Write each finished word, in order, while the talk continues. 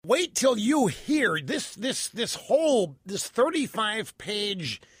wait till you hear this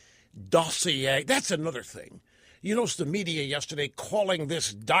 35-page dossier. That's another thing. You noticed the media yesterday calling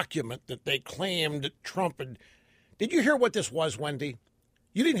this document that they claimed Trump had. Did you hear what this was, Wendy?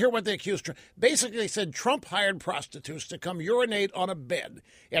 You didn't hear what they accused Trump. Basically, they said Trump hired prostitutes to come urinate on a bed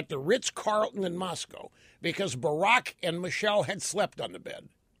at the Ritz-Carlton in Moscow because Barack and Michelle had slept on the bed.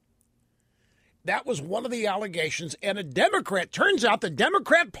 That was one of the allegations, and a Democrat, turns out the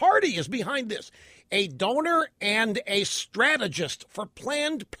Democrat Party is behind this. A donor and a strategist for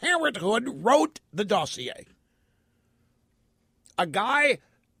Planned Parenthood wrote the dossier. A guy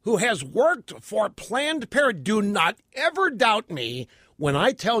who has worked for Planned Parenthood. Do not ever doubt me when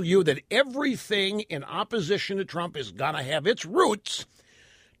I tell you that everything in opposition to Trump is going to have its roots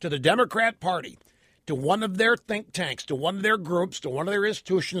to the Democrat Party, to one of their think tanks, to one of their groups, to one of their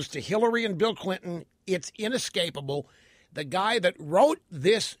institutions, to Hillary and Bill Clinton. It's inescapable. The guy that wrote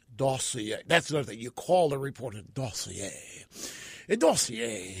this dossier, that's another thing. You call the report a dossier. A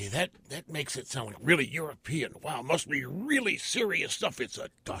dossier, that makes it sound like really European. Wow, must be really serious stuff. It's a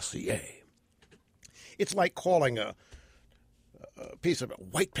dossier. It's like calling a piece of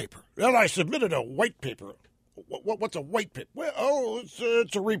white paper. Well, I submitted a white paper. What's a white paper? Well,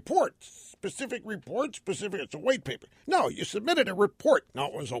 it's a report. Specific report, it's a white paper. No, you submitted a report. No,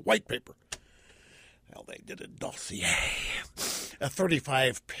 it was a white paper. Well, they did a dossier. A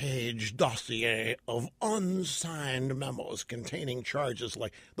 35-page dossier of unsigned memos containing charges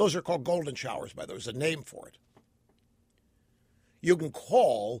like, those are called golden showers, by the way. There's a name for it. You can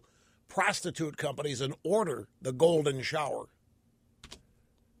call prostitute companies and order the golden shower.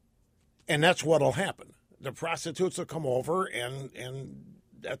 And that's what'll happen. The prostitutes will come over, and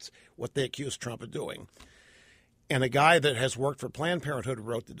that's what they accuse Trump of doing. And a guy that has worked for Planned Parenthood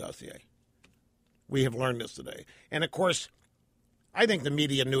wrote the dossier. We have learned this today. And, of course, I think the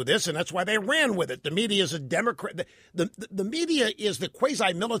media knew this, and that's why they ran with it. The media is a Democrat. The media is the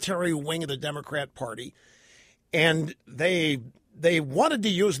quasi-military wing of the Democrat Party, and they wanted to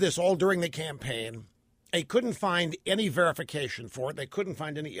use this all during the campaign. They couldn't find any verification for it. They couldn't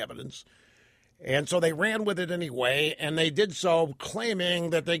find any evidence. And so they ran with it anyway, and they did so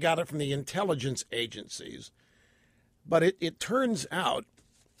claiming that they got it from the intelligence agencies. But it turns out,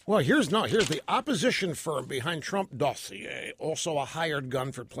 well, here's the opposition firm behind Trump dossier, also a hired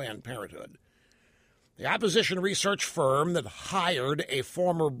gun for Planned Parenthood. The opposition research firm that hired a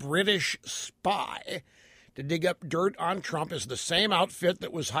former British spy to dig up dirt on Trump is the same outfit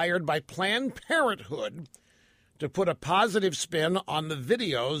that was hired by Planned Parenthood to put a positive spin on the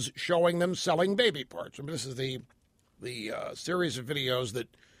videos showing them selling baby parts. I mean, this is the series of videos that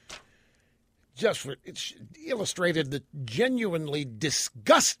it's illustrated the genuinely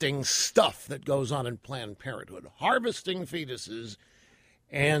disgusting stuff that goes on in Planned Parenthood, harvesting fetuses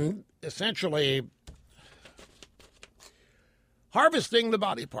and essentially harvesting the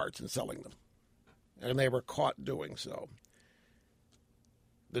body parts and selling them. And they were caught doing so.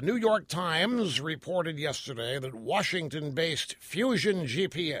 The New York Times reported yesterday that Washington-based Fusion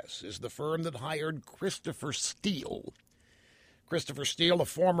GPS is the firm that hired Christopher Steele. Christopher Steele, a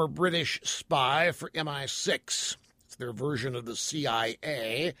former British spy for MI6, it's their version of the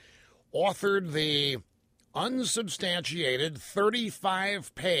CIA, authored the unsubstantiated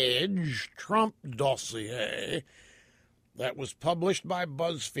 35-page Trump dossier that was published by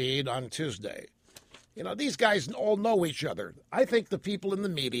BuzzFeed on Tuesday. You know, these guys all know each other. I think the people in the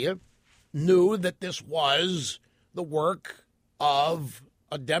media knew that this was the work of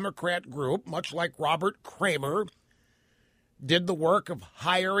a Democrat group, much like Robert Kramer did the work of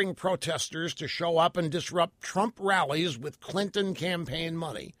hiring protesters to show up and disrupt Trump rallies with Clinton campaign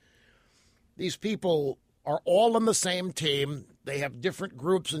money. These people are all on the same team. They have different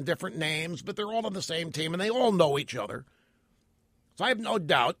groups and different names, but they're all on the same team, and they all know each other. So I have no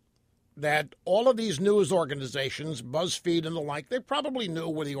doubt that all of these news organizations, BuzzFeed and the like, they probably knew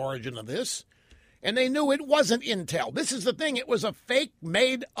where the origin of this, and they knew it wasn't intel. This is the thing. It was a fake,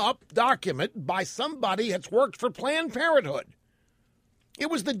 made-up document by somebody that's worked for Planned Parenthood. It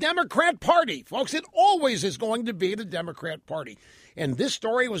was the Democrat Party, folks. It always is going to be the Democrat Party. And this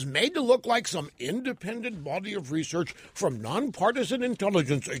story was made to look like some independent body of research from nonpartisan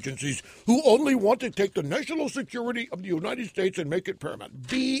intelligence agencies who only want to take the national security of the United States and make it paramount.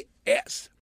 BS.